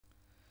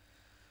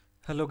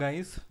Hello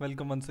guys,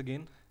 welcome once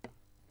again.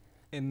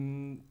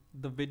 In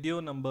the video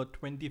number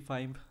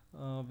 25,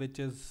 which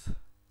is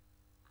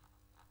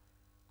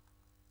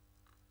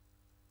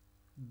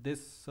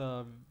this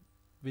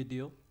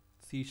video,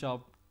 C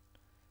Sharp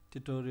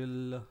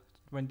tutorial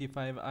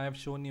 25, I have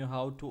shown you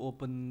how to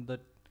open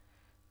the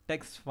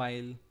text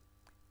file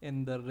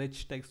in the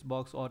rich text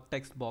box or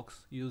text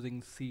box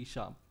using C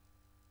Sharp.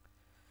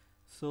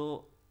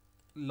 So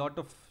lot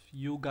of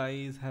you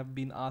guys have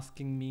been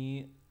asking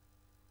me,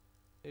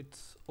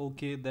 it's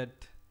okay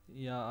that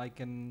I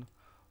can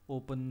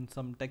open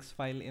some text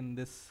file in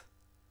this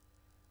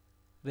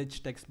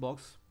rich text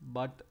box,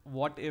 but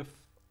what if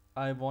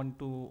I want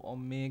to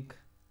make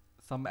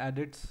some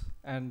edits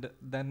and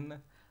then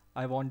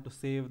I want to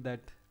save that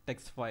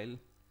text file?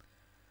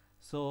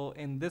 So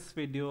in this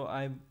video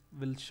I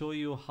will show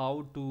you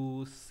how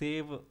to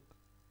save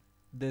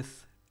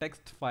this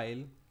text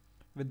file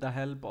with the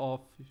help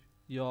of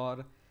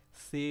your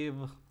Save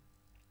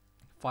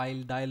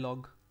File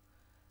Dialog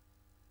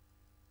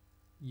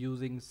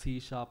using C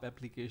Sharp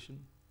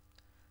application.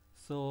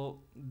 So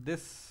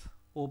this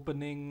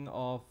opening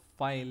of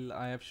file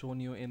I have shown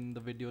you in the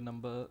video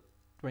number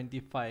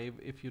 25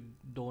 if you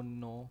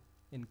don't know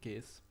in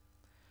case.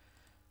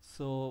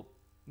 So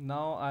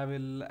now I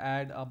will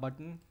add a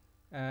button,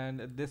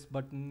 and this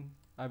button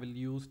I will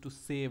use to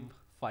save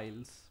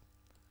files.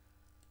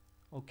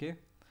 Okay,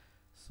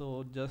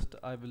 so just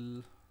I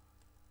will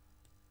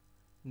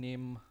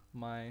name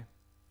my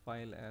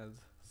file as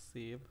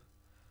save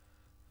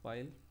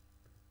file.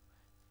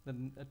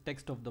 The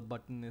text of the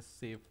button is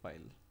save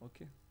file.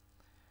 Okay,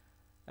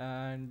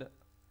 and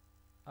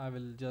I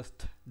will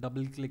just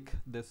double click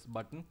this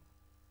button,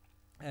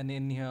 and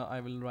in here I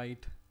will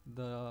write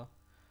the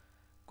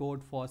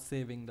code for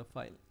saving the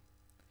file.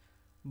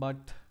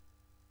 But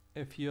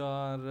if you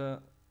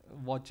are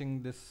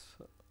watching this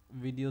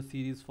video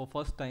series for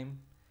first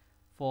time,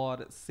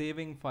 for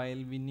saving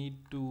file we need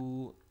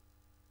to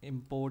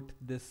import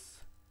this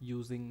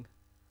using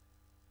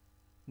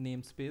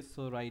namespace.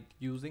 So write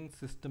using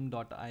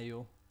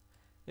system.io.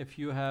 if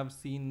you have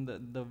seen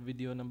the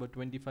video number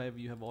 25,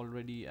 you have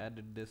already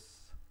added this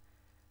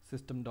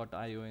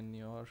system.io in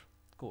your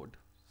code,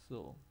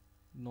 so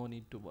no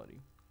need to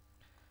worry.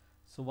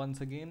 So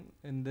once again,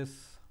 in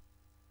this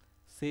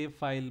save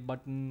file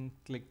button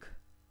click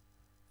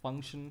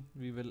function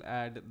we will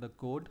add the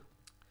code.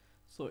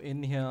 So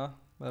in here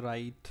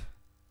write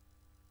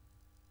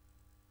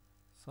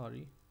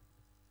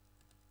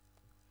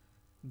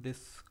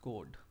this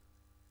code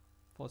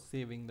for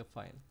saving the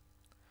file.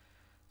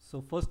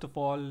 So first of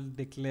all,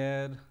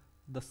 declare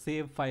the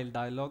save file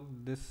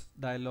dialog. This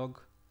dialog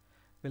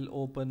will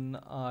open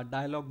a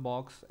dialog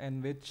box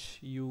in which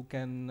you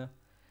can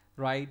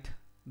write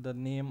the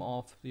name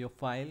of your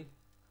file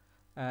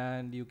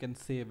and you can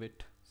save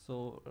it.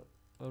 So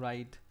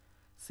write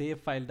save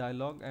file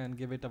dialog and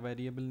give it a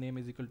variable name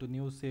is equal to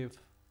new save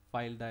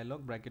file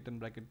dialog, bracket and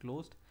bracket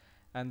closed,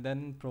 and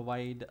then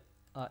provide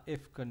a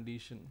if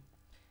condition.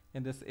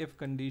 In this if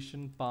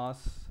condition,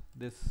 pass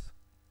this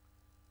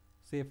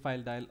save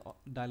file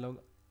dialog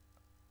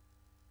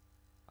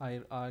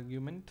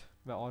argument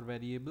or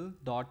variable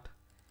dot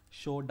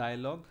show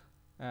dialog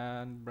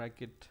and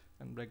bracket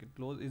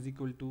close is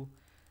equal to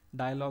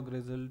dialog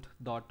result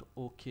dot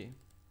okay.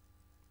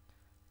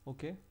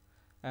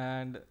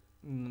 And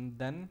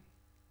then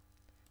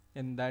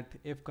in that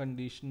if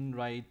condition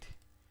write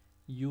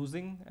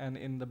using, and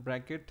in the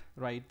bracket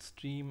write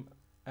stream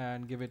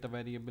and give it a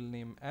variable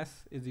name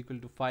s is equal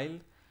to file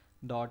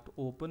dot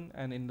open,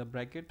 and in the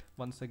bracket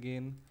once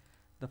again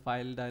the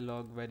file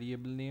dialog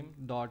variable name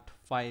dot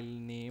file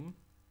name.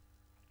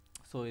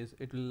 So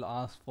it will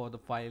ask for the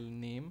file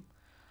name,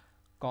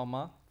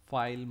 comma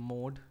file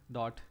mode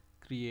dot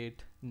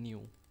create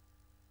new.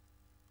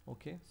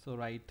 Okay, so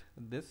write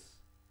this,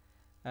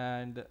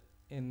 and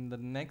in the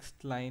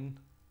next line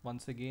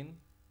once again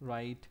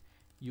write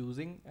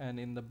using, and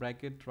in the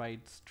bracket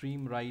write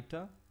stream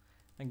writer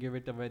and give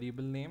it a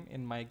variable name,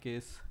 in my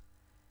case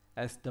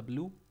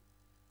sw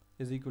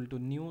is equal to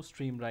new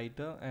stream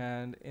writer,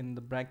 and in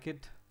the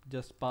bracket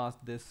just pass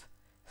this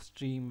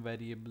stream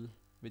variable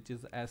which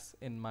is s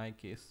in my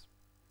case,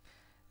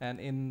 and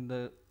in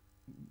the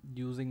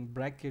using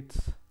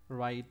brackets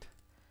write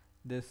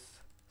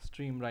this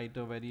stream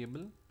writer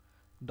variable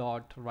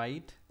dot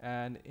write,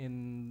 and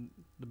in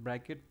the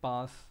bracket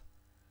pass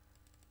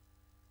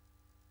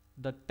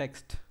the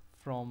text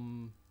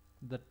from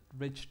the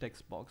rich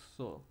text box.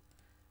 So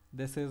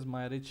this is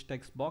my rich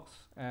text box,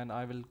 and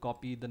I will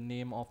copy the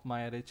name of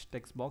my rich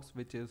text box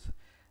which is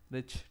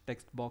rich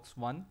text box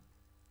 1,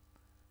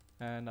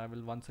 and I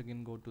will once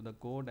again go to the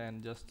code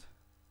and just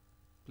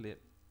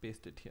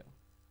paste it here.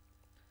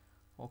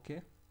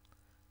 Okay,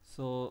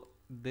 so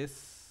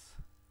this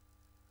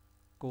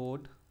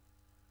code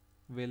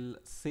will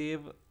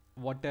save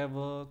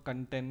whatever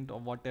content or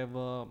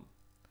whatever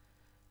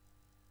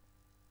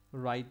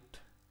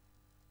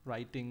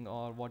writing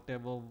or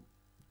whatever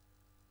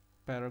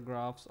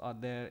paragraphs are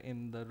there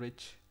in the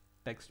rich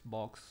text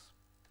box.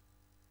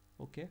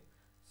 Okay,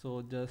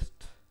 so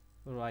just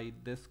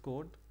write this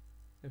code.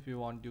 If you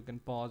want, you can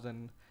pause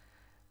and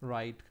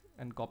write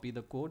and copy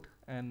the code,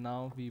 and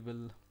now we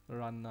will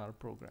run our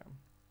program.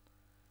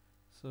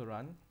 So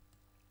run,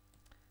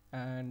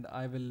 and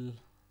I will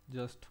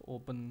just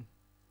open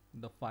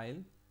the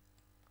file,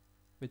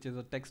 which is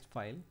a text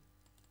file.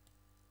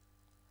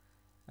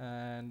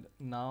 And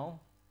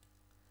now,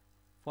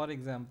 for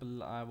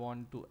example, I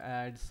want to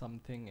add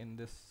something in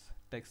this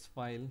text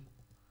file,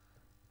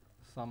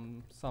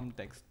 some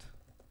text,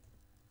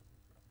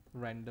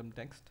 random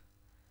text,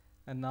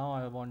 and now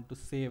I want to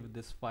save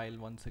this file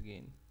once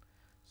again.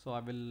 So I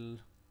will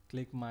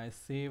click my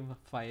Save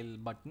File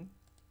button,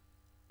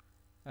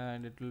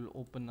 and it will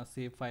open a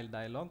Save File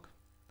Dialog,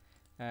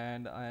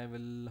 and I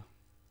will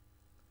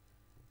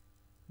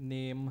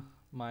name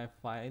my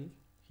file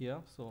here.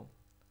 So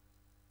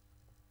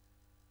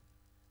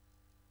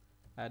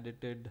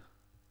edited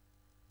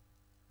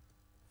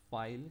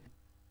file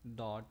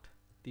dot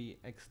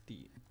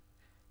txt.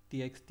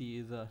 Txt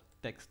is a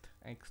text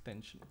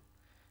extension,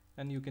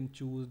 and you can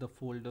choose the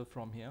folder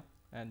from here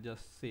and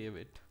just save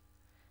it,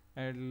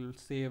 and it will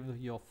save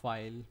your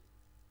file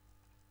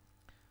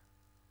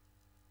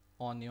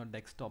on your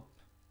desktop,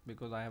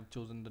 because I have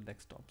chosen the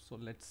desktop. So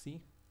let's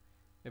see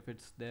if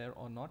it's there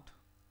or not.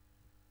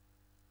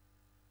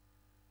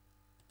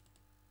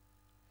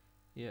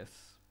 Yes,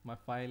 my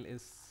file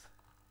is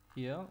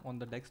here on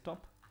the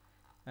desktop,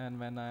 and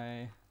when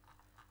I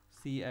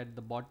see at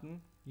the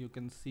bottom, you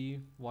can see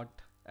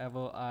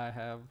whatever I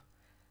have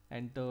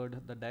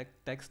entered the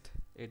text,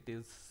 it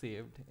is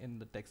saved in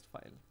the text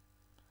file.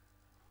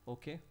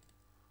 Okay,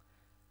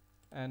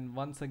 and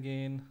once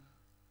again,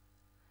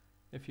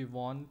 if you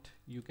want,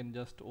 you can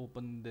just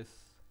open this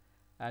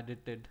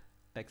edited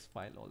text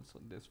file also,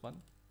 this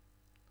one,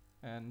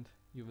 and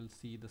you will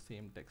see the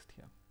same text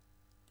here.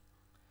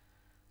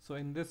 So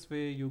in this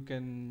way, you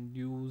can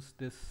use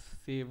this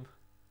Save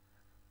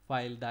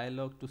File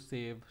Dialog to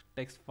save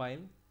text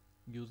file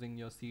using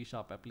your C#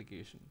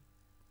 application.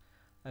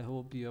 I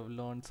hope you have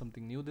learned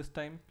something new this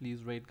time.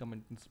 Please rate,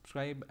 comment and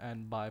subscribe,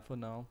 and bye for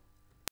now.